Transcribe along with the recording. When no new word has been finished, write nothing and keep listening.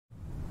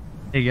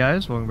Hey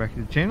guys, welcome back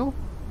to the channel.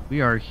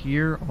 We are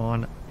here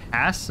on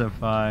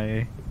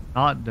Pacify,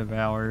 not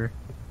Devour.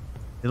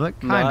 They look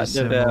kind of Not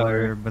similar,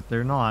 Devour. but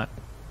they're not.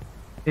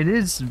 It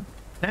is,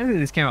 technically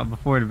this came out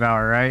before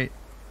Devour, right?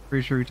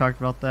 Pretty sure we talked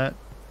about that.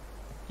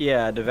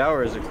 Yeah,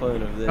 Devour is a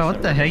clone of this, Oh, what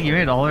I'm the pretty heck? You sure.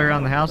 made it all the way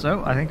around the house?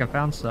 Oh, I think I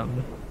found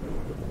something.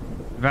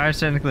 Devour's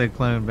technically a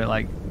clone, but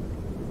like,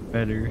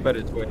 better. But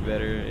it's way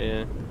better,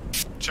 yeah.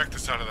 Check the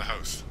side of the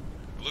house.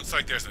 It looks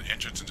like there's an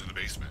entrance into the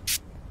basement.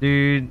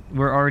 Dude,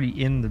 we're already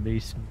in the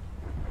basement.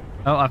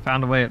 Oh, I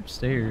found a way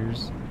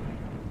upstairs.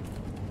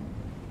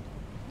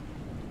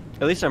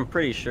 At least I'm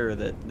pretty sure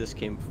that this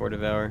came before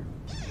Devour.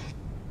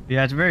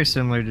 Yeah, it's very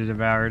similar to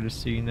Devour,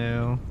 just so you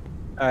know.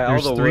 Alright,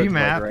 There's all the three wood's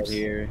maps. like right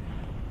here.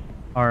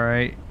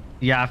 Alright.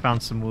 Yeah, I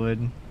found some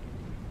wood.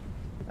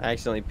 I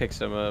accidentally picked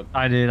some up.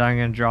 I did. I'm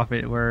gonna drop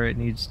it where it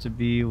needs to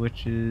be,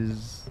 which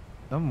is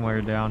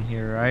somewhere down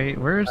here, right?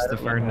 Where's I the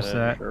don't know how furnace to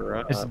at?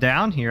 drop. It's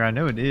down here. I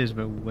know it is,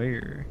 but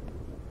where?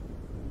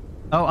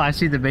 Oh, I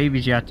see the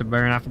babies you have to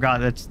burn. I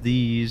forgot that's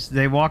these.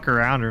 They walk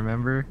around,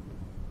 remember?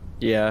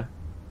 Yeah.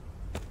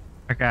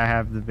 Okay, I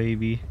have the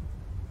baby.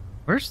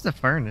 Where's the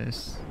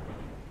furnace?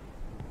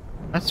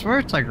 I swear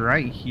it's like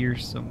right here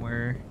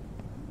somewhere.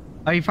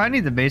 Oh, you probably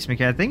need the basement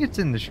key. I think it's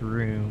in this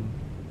room.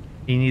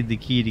 You need the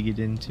key to get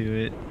into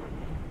it.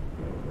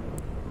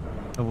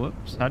 Oh,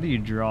 whoops. How do you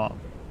drop?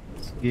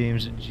 This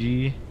game's a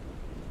G.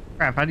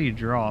 Crap, how do you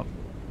drop?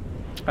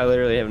 I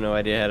literally have no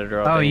idea how to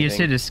drop Oh, anything. you just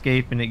hit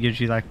escape and it gives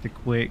you like the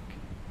quick.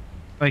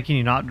 Wait, can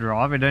you not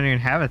drop? It doesn't even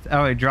have it.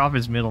 Oh, it drop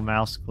is middle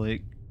mouse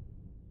click.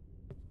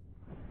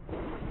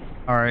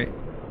 Alright.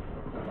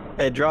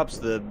 It drops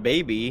the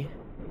baby.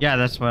 Yeah,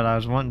 that's what I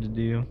was wanting to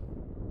do.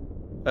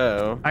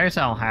 Oh. I guess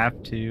I don't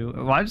have to.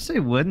 Why'd it say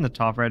wood in the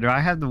top right? Do I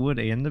have the wood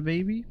and the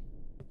baby?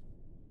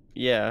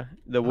 Yeah.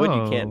 The wood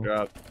you Oh. can't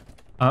drop.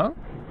 Oh?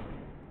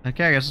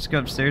 Okay, I guess let's go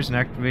upstairs and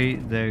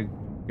activate the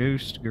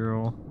ghost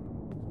girl.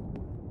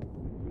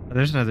 Oh,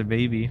 there's another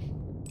baby.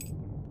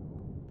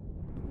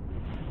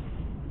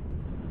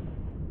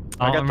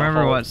 I got don't the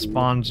remember hall what key.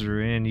 spawns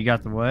are in. You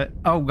got the what?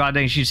 Oh god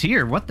dang, she's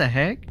here. What the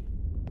heck?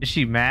 Is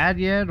she mad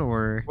yet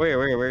or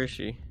Where is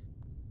she?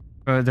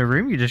 the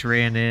room you just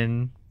ran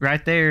in?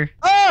 Right there.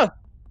 Oh!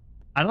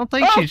 I don't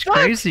think Oh, she's fuck!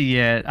 crazy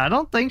yet. I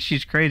don't think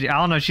she's crazy. I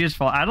don't know, she is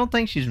I don't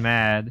think she's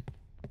mad.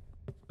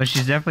 But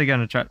she's definitely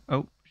gonna try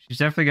she's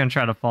definitely gonna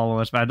try to follow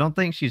us, but I don't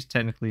think she's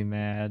technically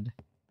mad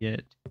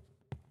yet.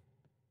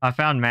 I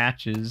found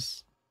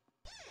matches.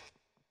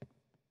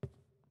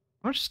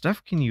 How much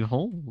stuff can you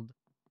hold?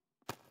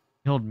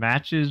 You hold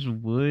matches,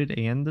 wood,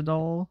 and the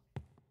doll?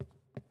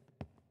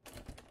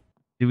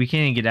 Dude, we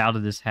can't even get out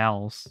of this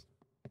house.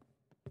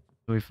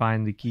 So we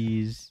find the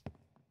keys.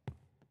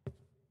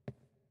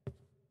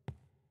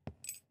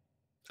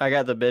 I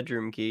got the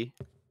bedroom key.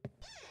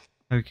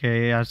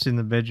 Okay, I've seen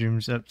the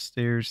bedrooms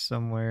upstairs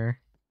somewhere.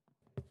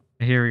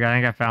 Here we go. I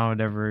think I found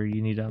whatever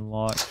you need to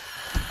unlock.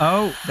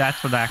 Oh,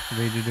 that's what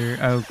activated her.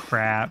 Oh,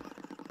 crap.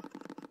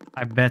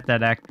 I bet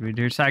that activated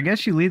her. So I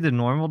guess you leave the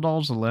normal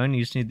dolls alone.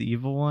 You just need the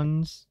evil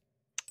ones.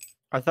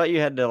 I thought you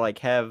had to like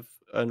have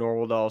a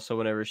normal doll so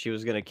whenever she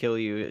was gonna kill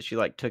you, she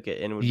like took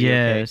it and would be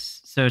okay.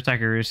 Yes. So it's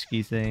like a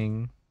risky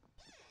thing.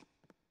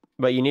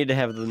 But you need to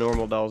have the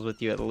normal dolls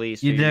with you at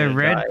least. or The you're gonna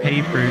red die.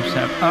 papers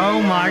have.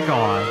 Oh my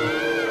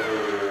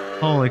god.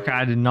 Holy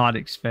crap, I did not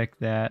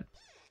expect that.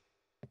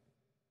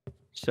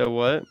 So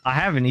what? I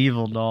have an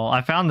evil doll.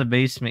 I found the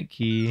basement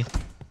key.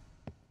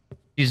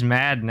 She's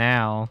mad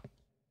now.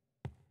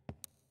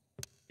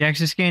 Yeah, 'cause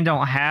this game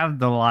don't have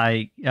the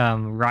like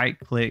right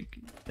click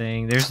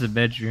thing. There's the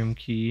bedroom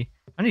key.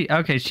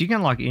 Okay, she can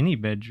unlock any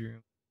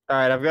bedroom.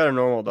 Alright, I've got a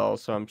normal doll,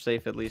 so I'm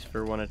safe at least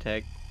for one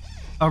attack.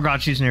 Oh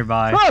god, she's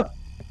nearby. Oh!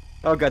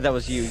 Oh god, that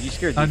was you. You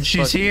scared the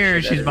She's fucking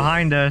here. shit out She's of me.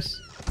 behind us.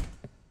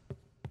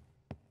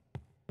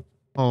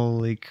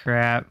 Holy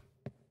crap.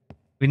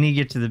 We need to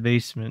get to the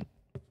basement.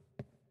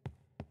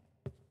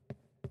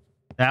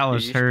 That Dude,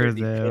 was you her scared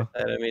the though.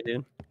 shit out of me,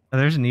 dude. Oh,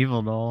 there's an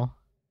evil doll.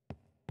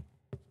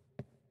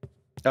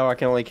 Oh, I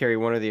can only carry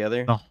one or the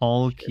other. The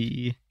hall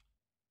key.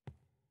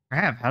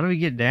 Crap, how do we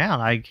get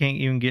down? I can't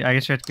even get. I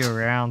guess you have to go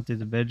around through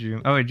the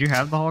bedroom. Oh, did you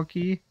have the hall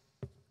key?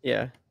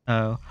 Yeah.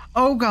 Oh.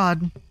 Oh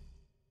god.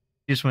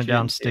 She just went She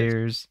didn't see us.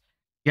 downstairs.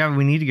 Yeah,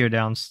 we need to go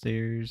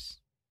downstairs.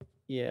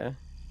 Yeah.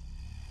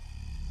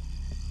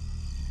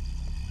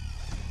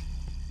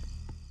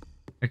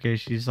 Okay,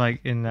 she's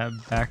like in that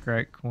back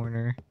right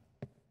corner.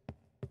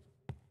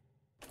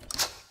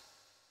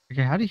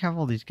 Okay, how do you have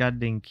all these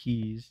goddamn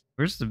keys?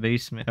 Where's the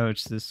basement? Oh,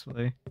 it's this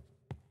way.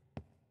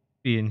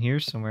 Be in here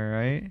somewhere,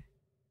 right?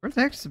 Where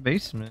the heck's the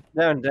basement?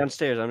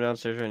 Downstairs. I'm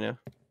downstairs right now.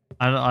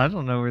 I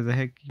don't know where the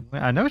heck you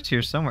went. I know it's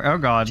here somewhere. Oh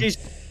god. Jeez.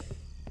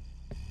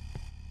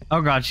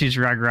 Oh god, she's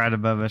right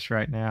above us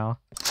right now.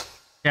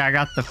 Yeah, I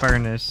got the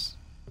furnace.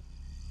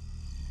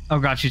 Oh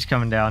god, she's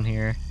coming down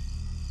here.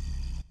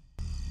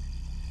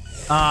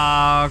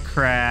 Oh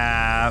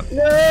crap.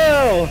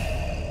 No!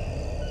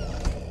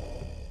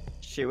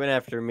 She went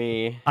after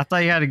me. I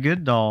thought you had a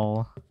good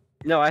doll.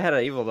 No, I had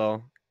an evil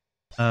doll.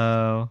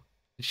 Oh.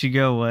 Did she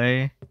go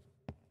away?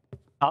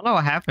 I don't know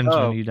what happens when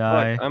Oh, you fuck,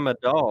 die. I'm a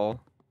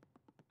doll.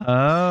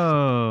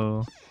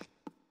 Oh.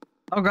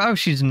 Oh,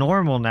 she's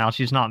normal now.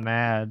 She's not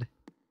mad.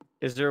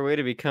 Is there a way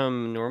to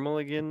become normal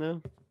again,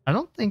 though? I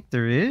don't think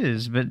there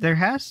is, but there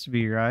has to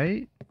be,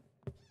 right?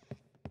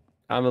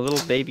 I'm a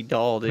little baby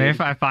doll, dude. Maybe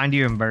if I find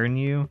you and burn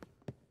you.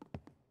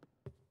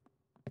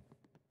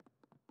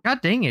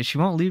 God dang it, she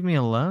won't leave me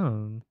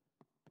alone.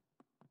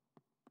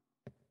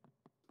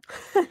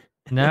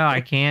 No,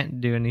 I can't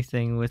do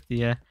anything with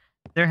you.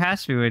 There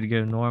has to be a way to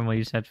go normal.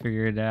 You just have to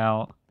figure it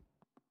out.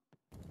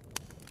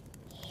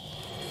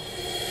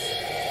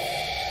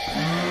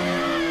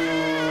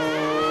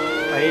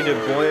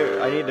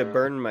 I need to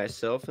burn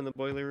myself in the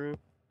boiler room.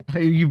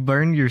 You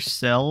burn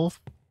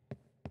yourself?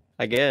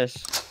 I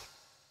guess.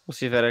 We'll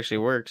see if that actually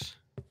works.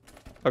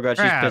 Oh god,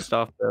 she's Crap. pissed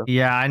off though.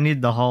 Yeah, I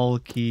need the whole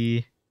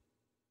key.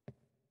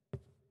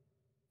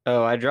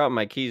 Oh, I dropped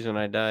my keys when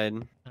I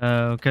died.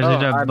 Oh, because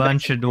there's I a bet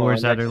bunch she's of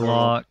doors normal, that are that's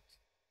normal. locked.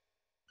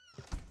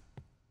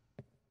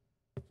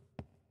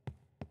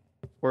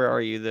 Where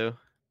are you though?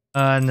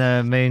 In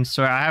the main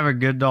store. I have a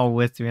good doll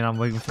with me and I'm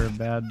waiting for a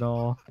bad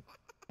doll.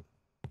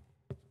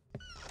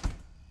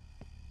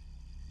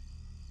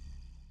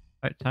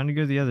 Alright, time to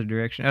go the other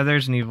direction. Oh,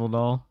 there's an evil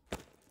doll.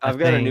 I've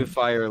got a new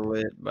fire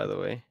lit, by the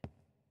way.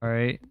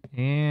 Alright,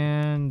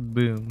 and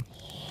boom.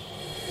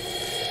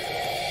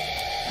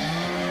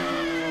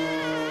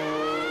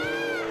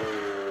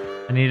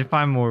 I need to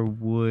find more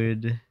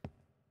wood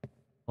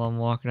while I'm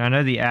walking. I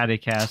know the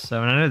attic has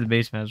some, and I know the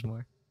basement has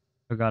more.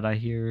 Oh god, I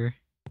hear her.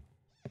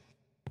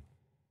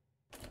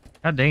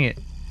 God dang it.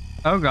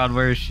 Oh god,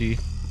 where is she?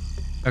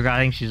 Oh god, I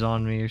think she's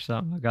on me or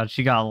something. Oh god,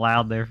 she got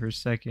loud there for a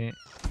second.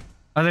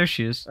 Oh, there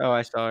she is. Oh,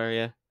 I saw her,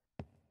 yeah.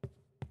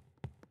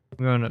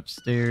 I'm going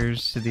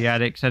upstairs to the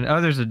attic.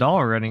 Oh, there's a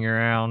doll running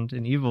around,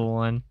 an evil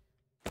one.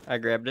 I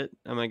grabbed it.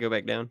 I'm gonna go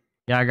back down.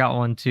 Yeah, I got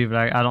one too, but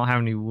I don't have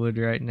any wood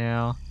right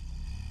now.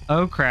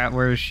 Oh crap,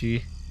 where is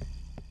she?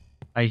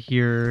 I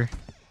hear her.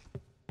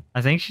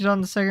 I think she's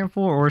on the second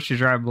floor, or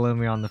she's right below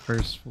me on the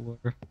first floor.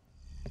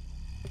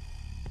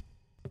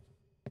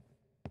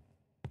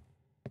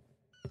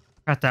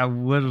 Crap, that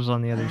wood was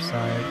on the other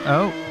side.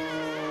 Oh!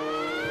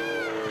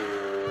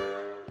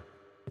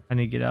 I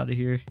need to get out of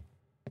here.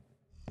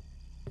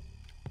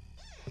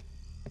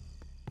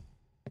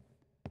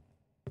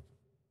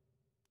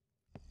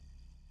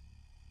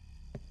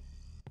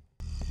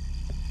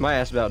 My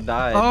ass about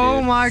died, Oh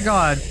dude. my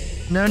god.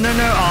 No, no,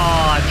 no.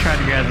 Oh, I tried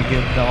to grab the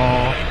good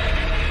doll.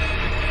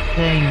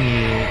 Dang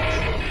it.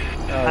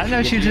 Oh, I didn't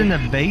know she was in the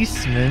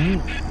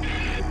basement.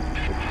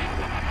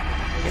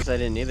 I guess I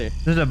didn't either.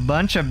 There's a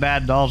bunch of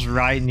bad dolls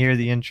right near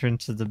the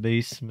entrance of the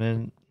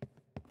basement.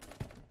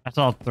 I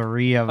saw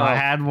 3 of them. I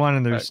had one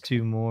and there's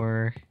 2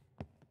 more.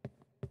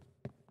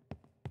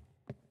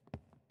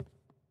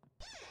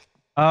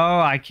 Oh,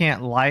 I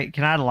can't light.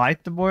 Can I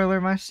light the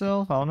boiler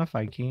myself? I don't know if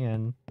I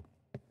can.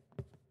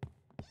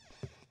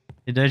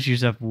 It does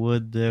use up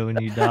wood though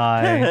when you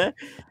die.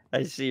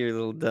 I see your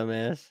little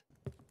dumbass.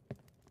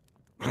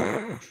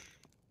 This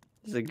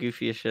is the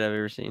goofiest shit I've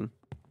ever seen.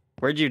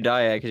 Where'd you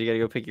die at? Because you gotta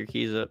go pick your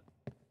keys up.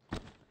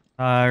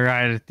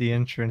 Right at the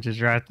entrance.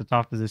 It's right at the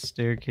top of the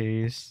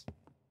staircase.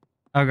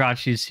 Oh god,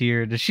 she's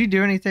here. Does she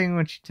do anything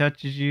when she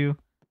touches you?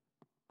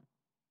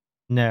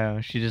 No,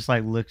 she just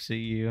like looks at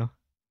you.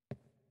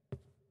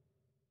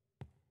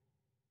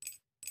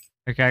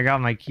 Okay, I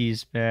got my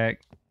keys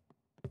back.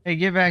 Hey,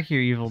 get back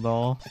here, evil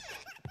doll.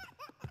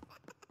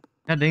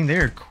 God dang,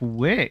 they're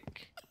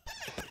quick.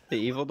 The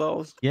evil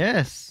dolls?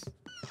 Yes.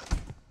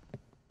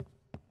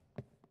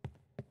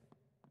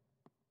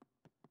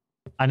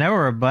 I know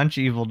where a bunch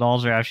of evil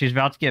dolls are at. She's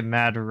about to get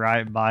mad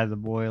right by the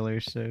boiler,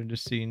 so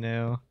just so you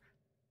know.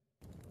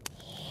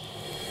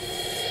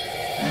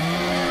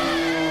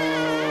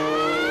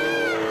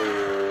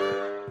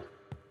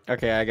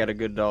 Okay, I got a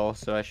good doll,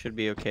 so I should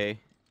be okay.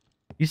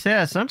 You say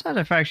that sometimes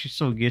I actually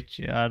still get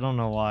you. I don't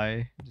know why.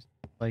 I just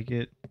like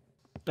it.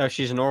 Oh,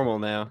 she's normal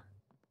now.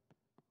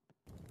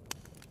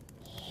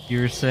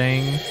 You were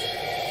saying?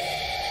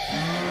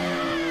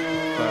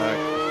 Fuck.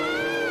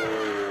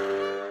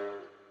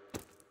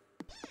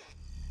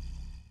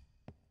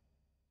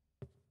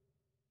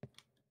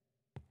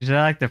 Is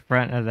that like the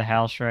front of the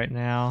house right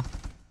now?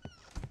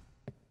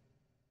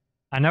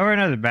 I know where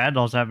another bad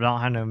doll's at, but I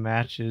don't have no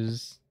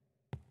matches.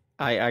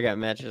 I got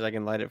matches. I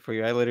can light it for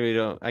you. I literally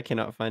don't. I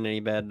cannot find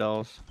any bad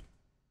dolls.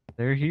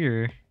 They're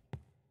here.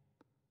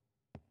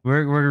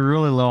 We're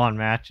really low on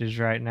matches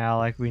right now.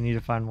 Like we need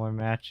to find more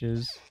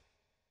matches.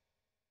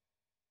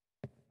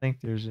 I think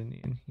there's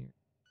any in here.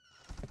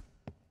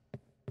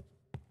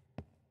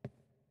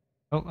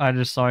 Oh, I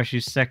just saw her.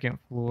 She's second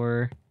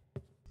floor.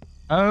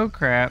 Oh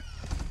crap.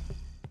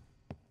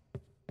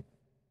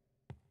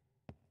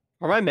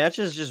 Are my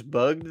matches just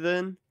bugged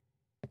then?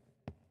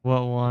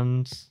 What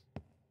ones?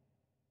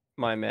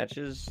 My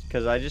matches,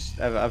 because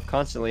I've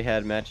constantly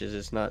had matches.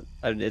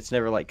 It's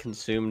never like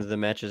consumed the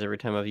matches every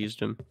time I've used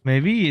them.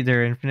 Maybe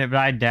they're infinite, but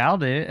I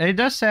doubt it. It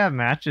does have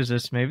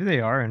matches. Maybe they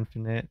are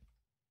infinite.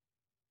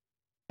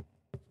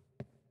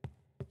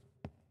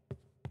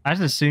 I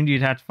just assumed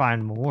you'd have to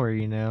find more,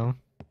 you know.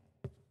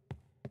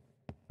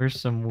 Where's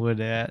some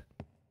wood at?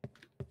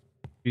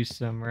 Do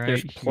some right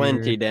There's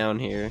plenty here. down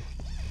here.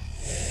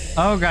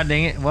 Oh, god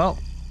dang it. Well,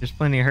 there's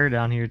plenty of her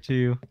down here,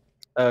 too.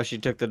 Oh, she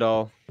took the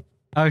doll.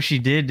 Oh, she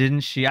did, didn't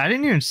she? I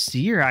didn't even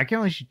see her. I can't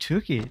believe she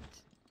took it.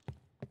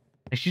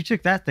 Like, she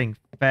took that thing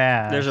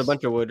fast. There's a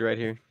bunch of wood right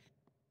here.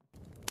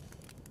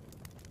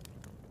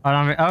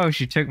 Oh,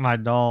 she took my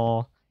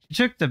doll. She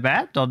took the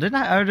bad doll, didn't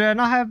I? Oh, did I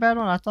not have a bad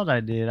one? I thought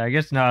I did. I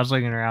guess no, I was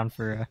looking around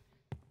for a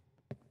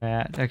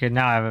bad. Okay,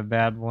 now I have a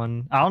bad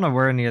one. I don't know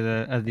where any of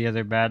the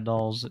other bad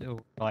dolls,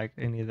 like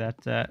any of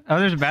that's at. Oh,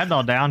 there's a bad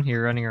doll down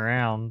here running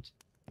around.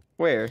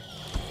 Where?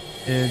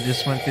 It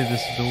just went through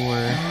this door.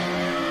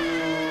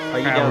 Are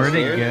you Crap, where'd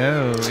it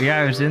downstairs? go?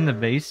 Yeah, it was in the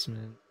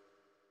basement.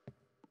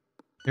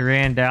 It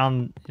ran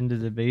down into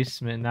the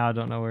basement. Now I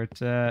don't know where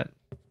it's at.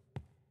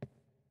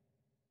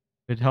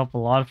 It'd help a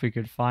lot if we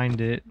could find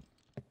it.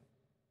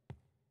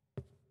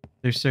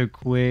 They're so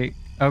quick.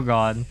 Oh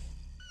god.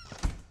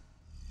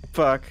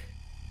 Fuck.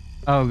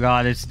 Oh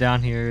god, it's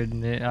down here,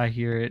 isn't it? I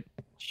hear it.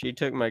 She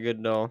took my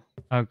good doll.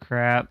 Oh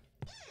crap.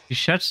 She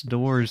shuts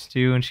doors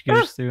too when she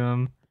goes through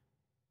them.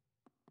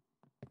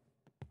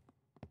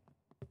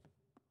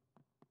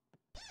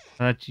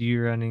 That's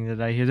you running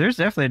that I hear. There's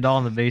definitely a doll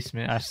in the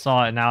basement. I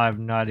saw it, now I have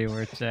no idea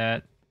where it's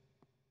at.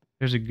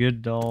 There's a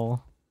good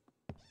doll.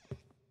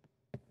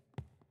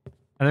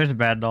 Oh, there's a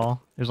bad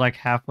doll. There's like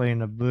halfway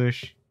in a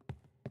bush.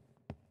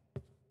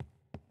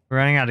 We're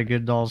running out of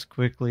good dolls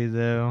quickly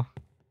though.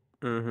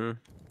 Mm-hmm.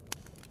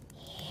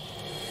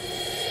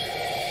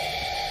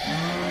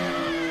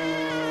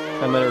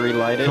 I'm gonna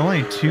relight it. There's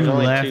only two There's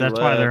only left. two That's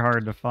why they're left.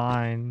 hard to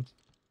find.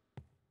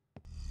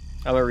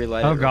 I'm gonna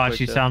relight it. Oh real god, quick,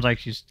 she though. sounds like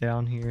she's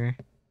down here.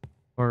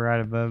 Or right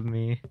above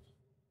me.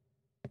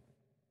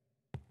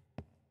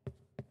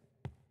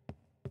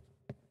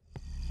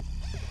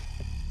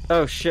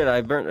 Oh shit,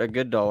 I burnt a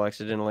good doll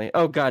accidentally.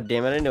 Oh god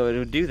damn it, I didn't know it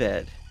would do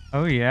that.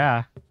 Oh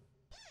yeah.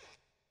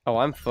 Oh,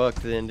 I'm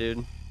fucked then,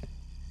 dude.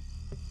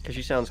 Cause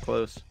she sounds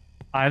close.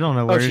 I don't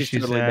know Oh, where she's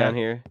she's totally at. down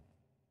here.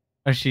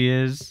 Oh, she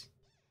is.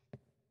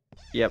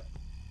 Yep.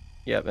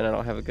 Yep, and I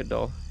don't have a good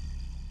doll.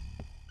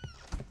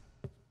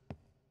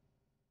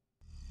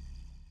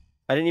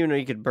 I didn't even know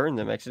you could burn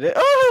them accidentally.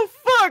 Oh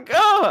fuck!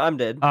 Oh, I'm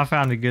dead. I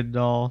found a good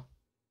doll.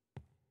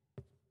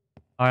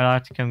 Alright, I'll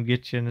have to come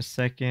get you in a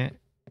second.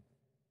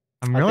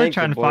 I'm I really think the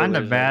trying to find a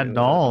boiler's bad already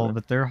doll, open.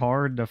 but they're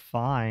hard to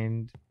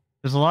find.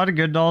 There's a lot of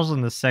good dolls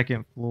on the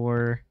second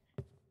floor.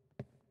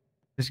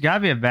 There's gotta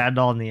be a bad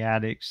doll in the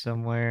attic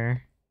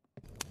somewhere.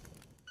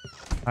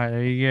 Alright,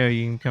 there you go.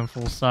 You can come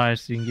full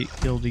size so you can get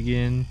killed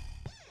again.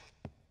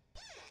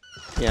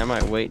 Yeah, I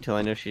might wait till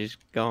I know she's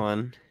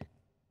gone.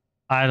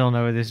 I don't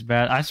know where this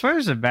bad. I swear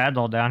there's a bad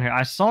doll down here.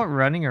 I saw it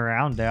running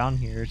around down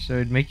here, so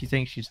it'd make you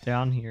think she's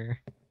down here.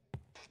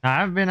 Now, I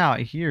haven't been out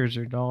here. Is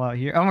there a doll out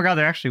here? Oh my god,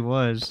 there actually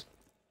was.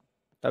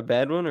 A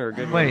bad one or a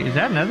good one? Wait, is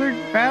that another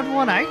bad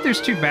one? I think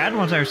there's two bad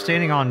ones that are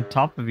standing on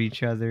top of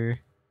each other.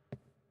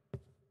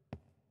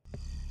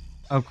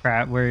 Oh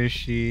crap, where is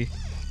she?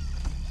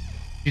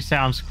 She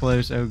sounds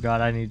close. Oh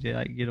god, I need to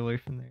like get away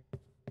from there.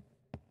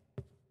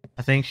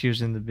 I think she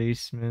was in the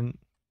basement.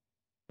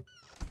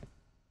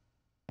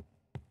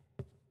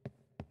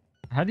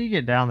 How do you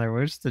get down there?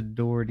 Where's the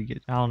door to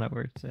get? I don't know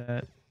where it's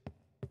at.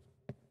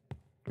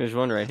 There's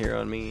one right here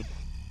on me.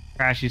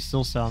 Crap, she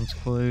still sounds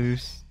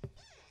close.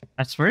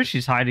 I swear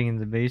she's hiding in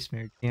the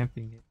basement or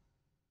camping it.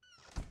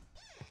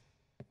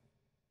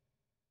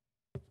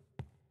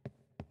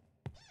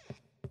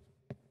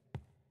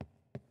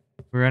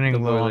 We're running The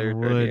low boiler on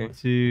right wood here.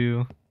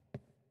 too.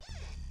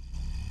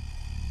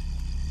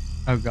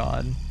 Oh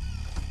god.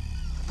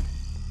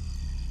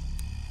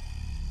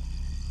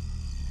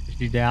 Is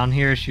she down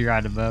here or is she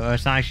right above? Oh,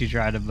 it's not like she's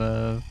right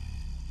above.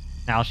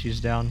 Now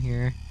she's down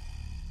here.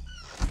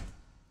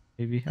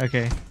 Maybe.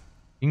 Okay.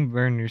 You can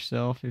burn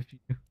yourself if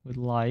you would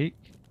like.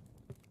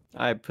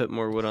 I put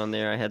more wood on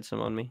there. I had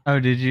some on me. Oh,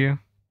 did you?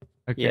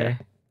 Okay. Yeah.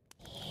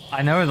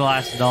 I know where the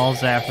last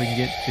doll's at if we can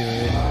get to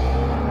it.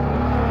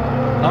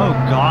 Oh,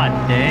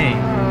 god dang.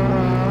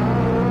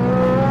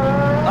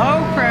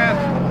 Oh, crap.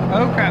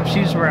 Oh, crap.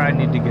 She's where I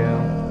need to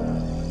go.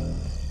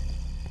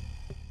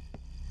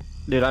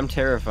 Dude, I'm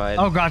terrified.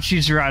 Oh, god.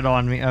 She's right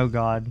on me. Oh,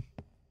 god.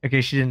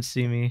 Okay, she didn't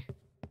see me.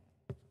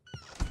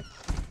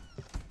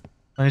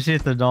 Let me see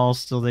if the doll's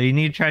still there. You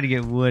need to try to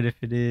get wood if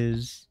it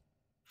is.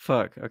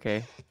 Fuck,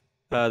 okay.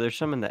 There's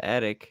some in the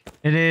attic.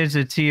 It is.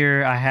 It's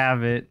here. I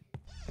have it.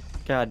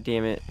 God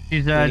damn it.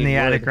 She's We in need the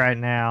attic wood. right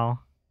now.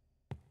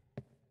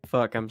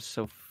 Fuck, I'm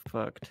so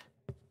fucked.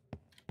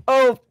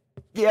 Oh!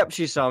 Yep,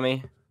 she saw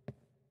me.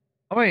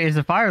 Oh, wait. Is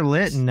the fire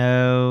lit?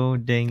 No.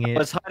 Dang I it.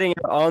 was hiding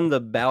on the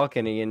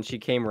balcony and she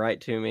came right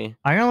to me.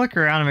 I'm gonna look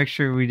around and make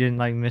sure we didn't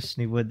like miss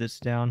any wood that's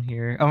down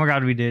here. Oh my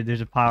god, we did.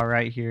 There's a pile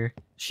right here.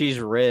 She's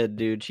red,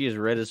 dude. She is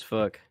red as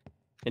fuck.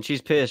 And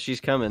she's pissed. She's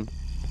coming.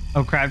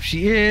 Oh crap,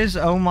 she is.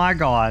 Oh my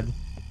god.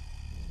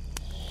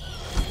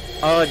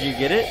 Oh, did you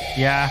get it?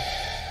 Yeah.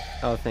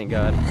 Oh, thank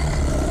God.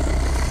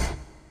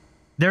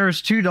 There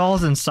was 2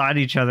 dolls inside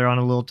each other on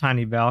a little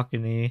tiny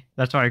balcony.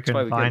 That's why I That's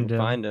why couldn't we find couldn't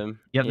them. find them.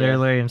 Yep, they're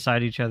literally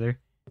inside each other.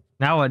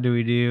 Now what do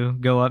we do?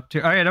 Go up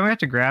to... Alright, don't we have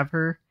to grab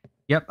her?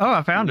 Yep. Oh,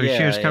 I found her.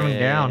 She was coming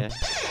down.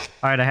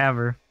 Alright, I have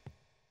her.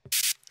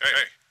 Hey,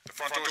 the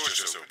front door's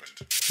just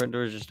opened. Front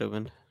door's just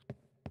opened.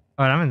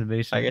 Alright, I'm in the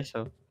basement. I guess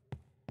so.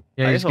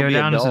 Yeah, I you guess just go I'll be a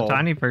down as a doll.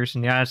 tiny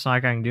person. Yeah, it's not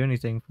like I can do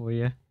anything for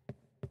you.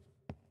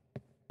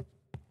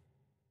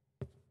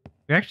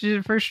 We actually did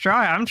it first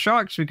try. I'm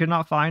shocked we could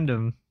not find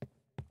him.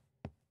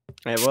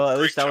 Hey, well, at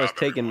least I was job,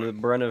 taking everyone.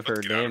 the brunt of her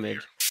Let's get out of damage.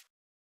 here.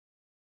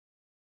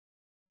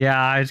 Yeah,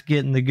 I was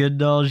getting the good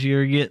dolls.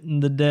 You're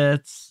getting the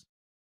deaths.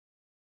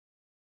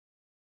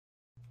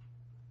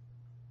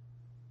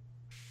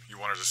 You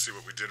wanted to see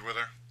what we did with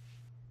her?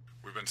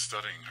 We've been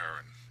studying her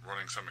and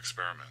running some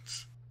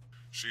experiments.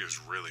 She is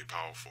really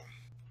powerful.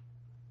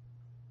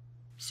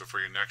 So for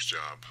your next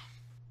job,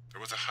 there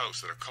was a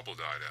house that a couple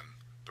died in,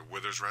 the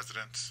Withers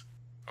residence.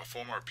 A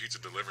former pizza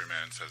delivery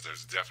man says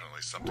there's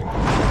definitely something.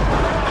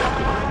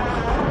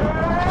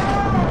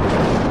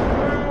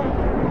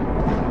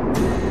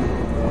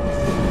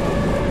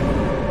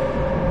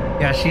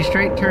 Yeah, she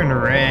straight turned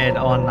red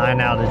on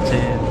 9 out of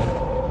 10.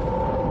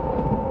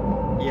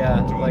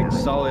 Yeah, like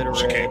solid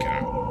She can't red. get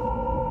out.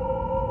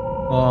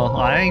 Well,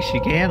 I think she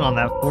can on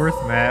that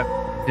 4th map.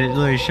 It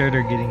really showed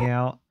her getting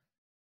out.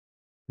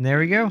 And there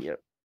we go. Yep.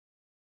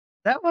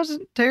 That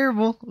wasn't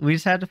terrible. We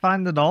just had to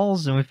find the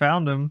dolls and we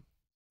found them.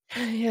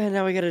 Yeah,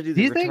 now we gotta do the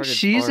Do you think retarded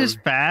she's as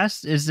farm.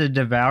 fast as the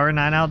Devourer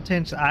 9 out of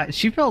 10?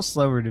 She felt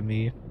slower to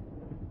me.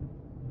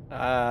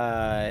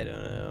 I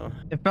don't know.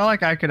 It felt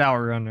like I could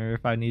outrun her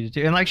if I needed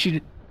to. And like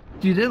she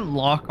didn't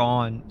lock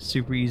on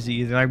super easy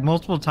either. Like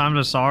multiple times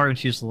I saw her and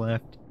she just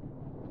left.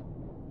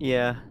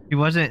 Yeah. She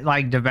wasn't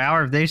like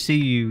Devour. If they see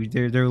you,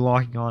 they're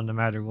locking on no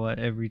matter what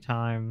every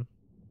time.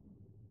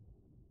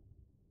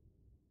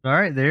 All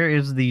right, there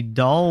is the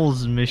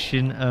dolls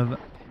mission of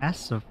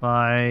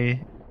Pacify.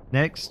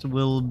 Next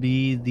will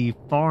be the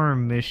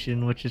farm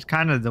mission, which is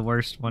kind of the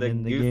worst one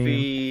in the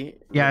game.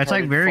 Yeah, it's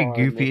like retarded very farm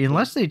goofy. mission.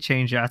 Unless they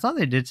change it. I thought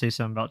they did say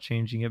something about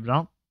changing it, but I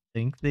don't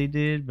think they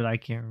did, but I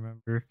can't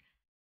remember.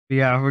 But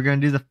yeah, we're going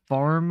to do the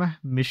farm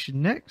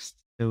mission next.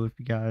 So if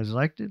you guys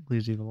liked it,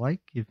 please leave a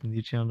like. If you're new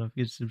to the channel, don't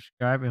forget to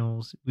subscribe,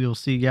 and we'll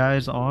see you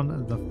guys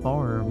on the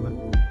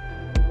farm.